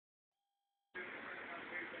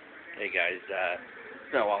Hey guys, it's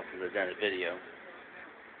been a while since I've done a video.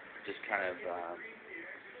 Just kind of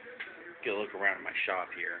get a look around at my shop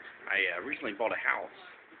here. I recently bought a house,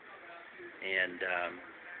 and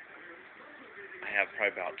I have probably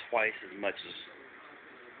about twice as much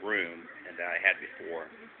room as I had before.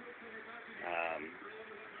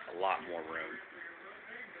 A lot more room.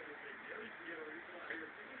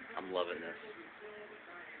 I'm loving this.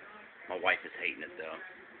 My wife is hating it though.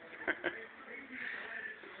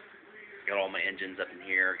 Got all my engines up in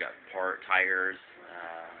here. Got tires.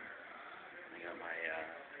 I got my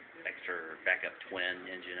extra backup twin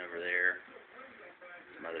engine over there.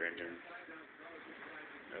 Some other engines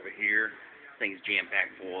over here. Things jam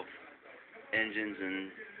packed full of engines,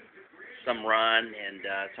 and some run, and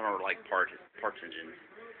some are like parts engines.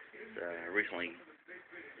 Recently,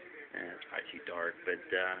 it's probably too dark, but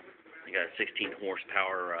I got a 16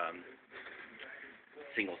 horsepower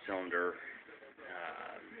single cylinder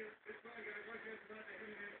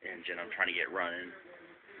engine I'm trying to get running.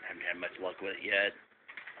 Haven't had much luck with it yet.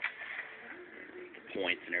 The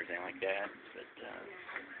points and everything like that, but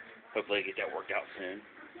hopefully I get that worked out soon.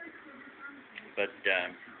 But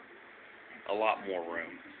a lot more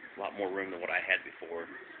room than what I had before,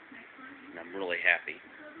 and I'm really happy.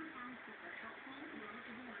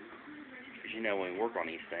 Because you know, when we work on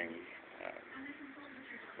these things,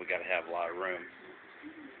 we got to have a lot of room.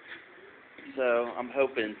 So I'm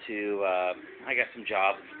hoping to, I got some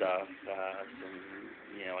job stuff,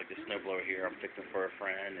 like the snowblower here I'm fixing for a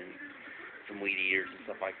friend, and some weed eaters and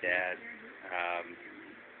stuff like that. I'm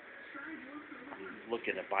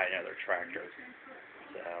looking to buy another tractor.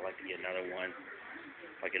 So I'd like to get another one,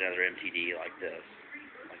 like another MTD like this,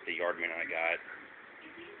 like the Yardman I got.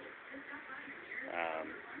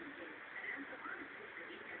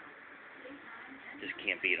 Just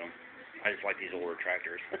can't beat them. I just like these older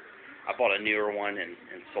tractors. I bought a newer one and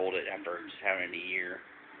sold it after just having it a year.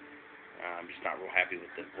 I'm just not real happy with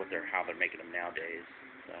how they're making them nowadays.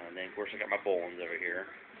 And then of course I got my Bollins over here,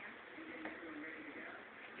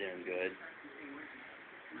 doing good.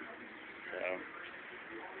 So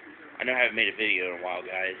I know I haven't made a video in a while,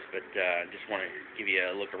 guys, but just want to give you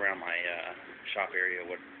a look around my shop area.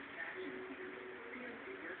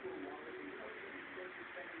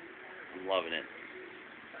 I'm loving it.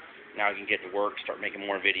 Now I can get to work, start making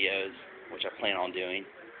more videos, which I plan on doing,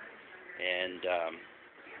 and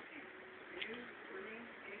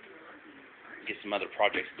get some other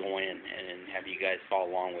projects going, and have you guys follow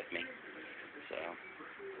along with me. So,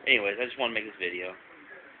 anyways, I just want to make this video.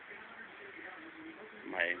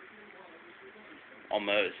 My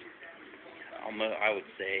almost I would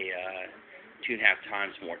say 2.5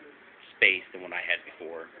 times more space than what I had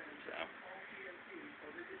before. So,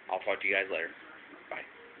 I'll talk to you guys later.